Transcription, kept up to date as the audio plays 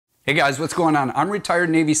Hey guys, what's going on? I'm retired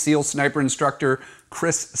Navy SEAL Sniper Instructor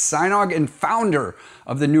Chris Sajnog and founder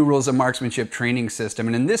of the New Rules of Marksmanship training system.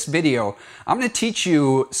 And in this video, I'm going to teach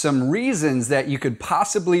you some reasons that you could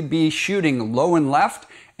possibly be shooting low and left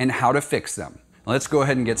and how to fix them. Let's go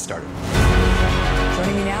ahead and get started.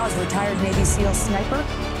 Joining me now is retired Navy SEAL Sniper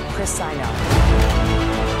Chris Sajnog.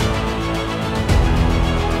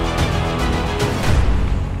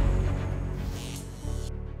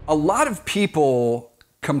 A lot of people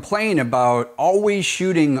complain about always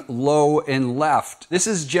shooting low and left. This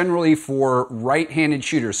is generally for right-handed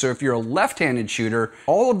shooters. So if you're a left-handed shooter,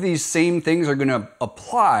 all of these same things are going to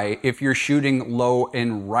apply if you're shooting low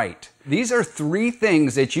and right. These are three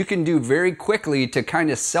things that you can do very quickly to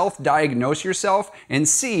kind of self-diagnose yourself and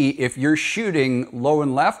see if you're shooting low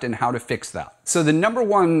and left and how to fix that. So the number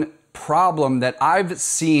one problem that I've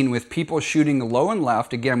seen with people shooting low and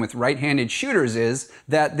left, again with right-handed shooters, is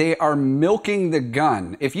that they are milking the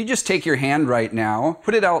gun. If you just take your hand right now,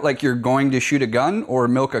 put it out like you're going to shoot a gun or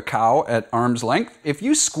milk a cow at arm's length. If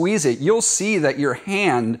you squeeze it, you'll see that your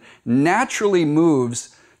hand naturally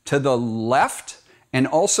moves to the left and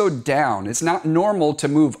also down. It's not normal to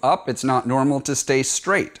move up. It's not normal to stay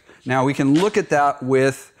straight. Now we can look at that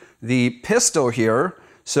with the pistol here.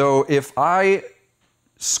 So if I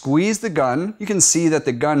squeeze the gun, you can see that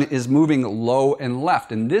the gun is moving low and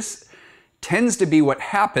left. And this tends to be what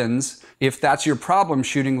happens if that's your problem,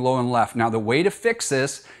 shooting low and left. Now, the way to fix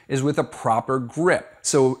this is with a proper grip.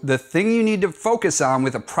 So the thing you need to focus on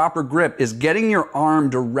with a proper grip is getting your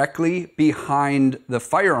arm directly behind the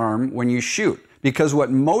firearm when you shoot. Because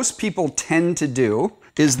what most people tend to do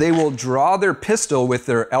is they will draw their pistol with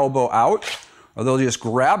their elbow out, or they'll just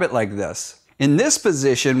grab it like this. In this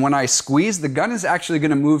position, when I squeeze, the gun is actually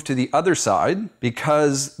going to move to the other side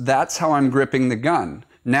because that's how I'm gripping the gun.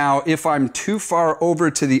 Now, if I'm too far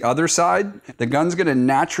over to the other side, the gun's going to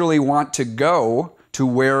naturally want to go to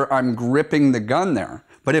where I'm gripping the gun there.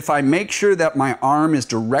 But if I make sure that my arm is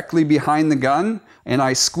directly behind the gun and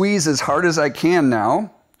I squeeze as hard as I can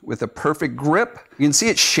now with a perfect grip, you can see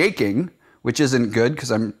it shaking, which isn't good because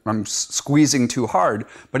I'm squeezing too hard,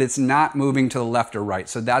 but it's not moving to the left or right.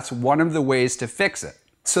 So that's one of the ways to fix it.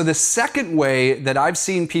 So the second way that I've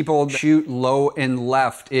seen people shoot low and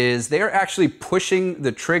left is they're actually pushing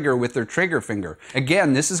the trigger with their trigger finger.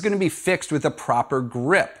 Again, this is going to be fixed with a proper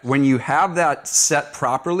grip. When you have that set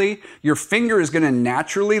properly, your finger is going to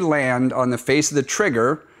naturally land on the face of the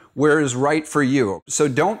trigger where is right for you. So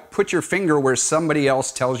don't put your finger where somebody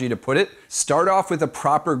else tells you to put it. Start off with a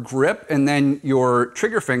proper grip, and then your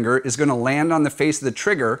trigger finger is going to land on the face of the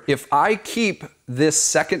trigger. If I keep this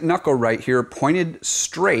second knuckle right here pointed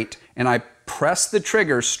straight and I press the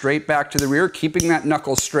trigger straight back to the rear, keeping that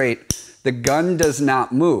knuckle straight, the gun does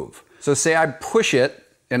not move. So say I push it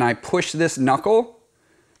and I push this knuckle,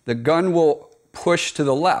 the gun will push to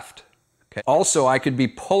the left. Okay. Also, I could be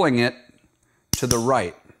pulling it to the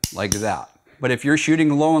right, like that. But if you're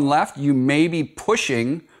shooting low and left, you may be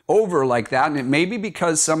pushing over like that, and it may be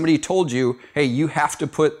because somebody told you, hey, you have to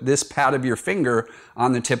put this pad of your finger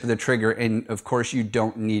on the tip of the trigger, and of course you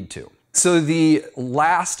don't need to. So the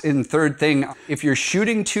last and third thing, if you're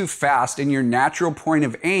shooting too fast and your natural point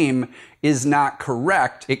of aim is not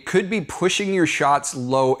correct, it could be pushing your shots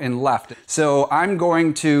low and left. So I'm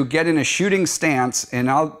going to get in a shooting stance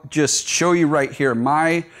and I'll just show you right here.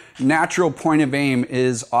 My natural point of aim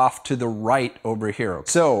is off to the right over here.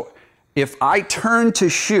 So if I turn to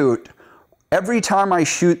shoot, every time I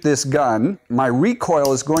shoot this gun, my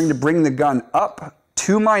recoil is going to bring the gun up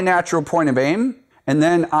to my natural point of aim. And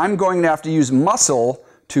then I'm going to have to use muscle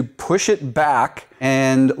to push it back,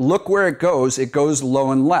 and look where it goes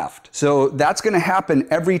low and left. So that's going to happen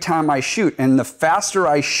every time I shoot, and the faster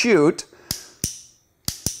I shoot,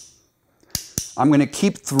 I'm going to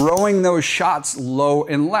keep throwing those shots low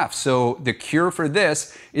and left. So the cure for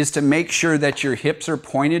this is to make sure that your hips are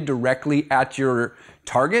pointed directly at your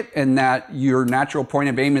target and that your natural point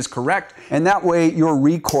of aim is correct. And that way your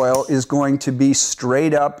recoil is going to be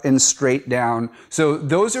straight up and straight down. So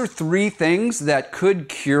those are three things that could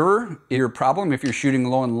cure your problem if you're shooting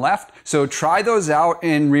low and left. So try those out,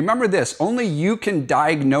 and remember this, only you can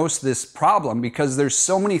diagnose this problem because there's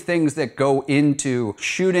so many things that go into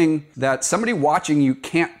shooting that somebody watching you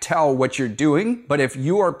can't tell what you're doing. But if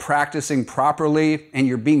you are practicing properly and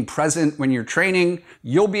you're being present when you're training,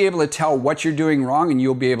 you'll be able to tell what you're doing wrong and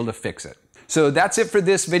you'll be able to fix it. So that's it for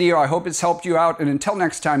this video. I hope it's helped you out, and until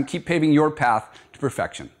next time, keep paving your path to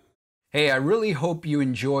perfection. Hey, I really hope you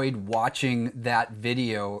enjoyed watching that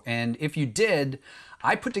video, and if you did,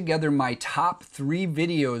 I put together my top 3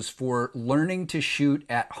 videos for learning to shoot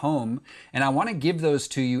at home, and I want to give those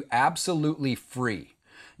to you absolutely free.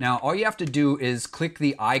 Now, all you have to do is click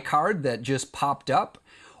the iCard that just popped up,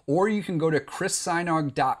 or you can go to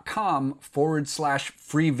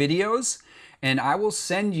chrissajnog.com/free videos, and I will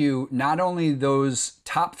send you not only those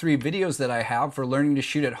top 3 videos that I have for learning to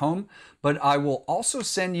shoot at home, but I will also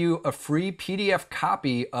send you a free PDF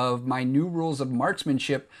copy of my New Rules of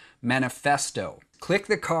Marksmanship manifesto. Click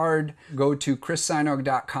the card, go to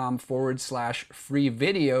chrissajnog.com/free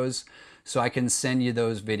videos so I can send you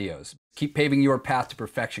those videos. Keep paving your path to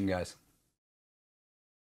perfection, guys.